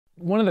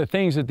One of the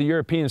things that the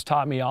Europeans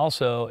taught me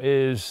also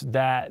is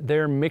that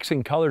they're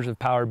mixing colors of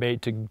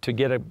PowerBait to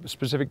get a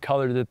specific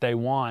color that they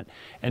want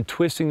and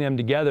twisting them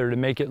together to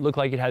make it look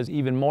like it has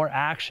even more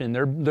action.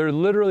 They're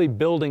literally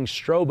building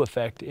strobe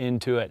effect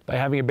into it by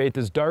having a bait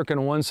that's dark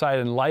on one side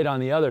and light on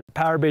the other.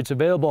 PowerBait's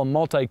available in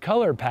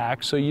multicolor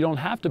packs, so you don't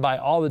have to buy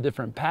all the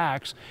different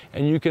packs,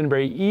 and you can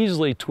very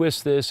easily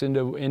twist this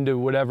into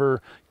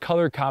whatever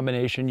color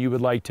combination you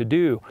would like to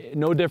do.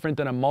 No different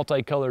than a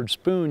multicolored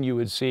spoon you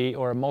would see,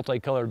 or a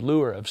multicolored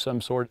lure of some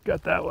sort.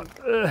 Got that one.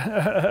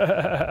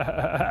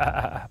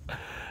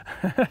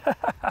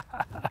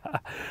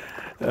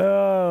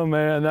 Oh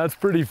man, that's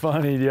pretty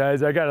funny,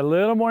 guys. I got a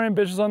little more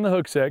ambitious on the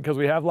hook set because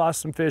we have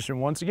lost some fish. And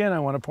once again, I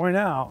want to point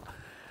out,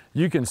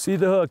 you can see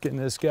the hook in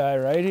this guy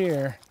right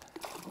here,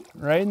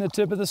 right in the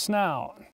tip of the snout.